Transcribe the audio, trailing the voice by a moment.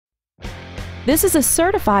This is a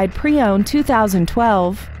certified pre-owned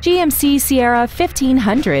 2012 GMC Sierra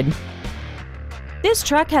 1500. This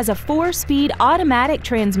truck has a 4-speed automatic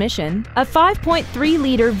transmission, a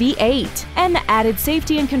 5.3-liter V8, and the added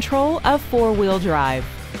safety and control of 4-wheel drive.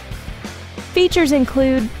 Features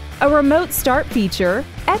include a remote start feature,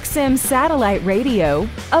 XM satellite radio,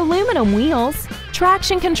 aluminum wheels,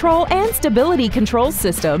 traction control and stability control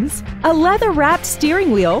systems, a leather-wrapped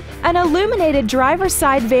steering wheel, an illuminated driver's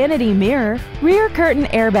side vanity mirror, rear curtain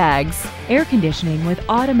airbags, air conditioning with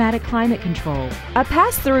automatic climate control, a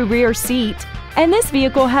pass-through rear seat, and this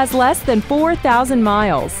vehicle has less than 4,000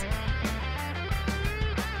 miles.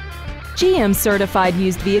 GM certified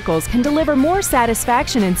used vehicles can deliver more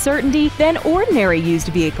satisfaction and certainty than ordinary used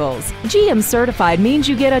vehicles. GM certified means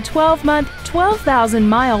you get a 12-month,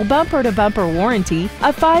 12,000-mile bumper-to-bumper warranty,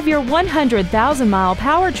 a 5-year, 100,000-mile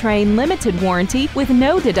powertrain limited warranty with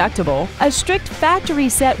no deductible, a strict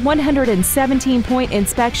factory-set 117-point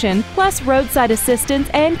inspection, plus roadside assistance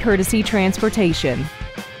and courtesy transportation.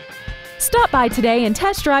 Stop by today and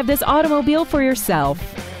test drive this automobile for yourself.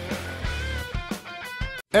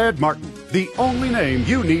 Ed Martin, the only name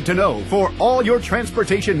you need to know for all your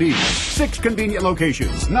transportation needs. 6 convenient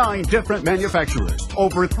locations, 9 different manufacturers,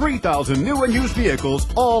 over 3,000 new and used vehicles,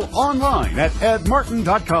 all online at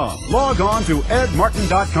edmartin.com. Log on to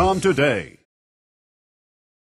edmartin.com today.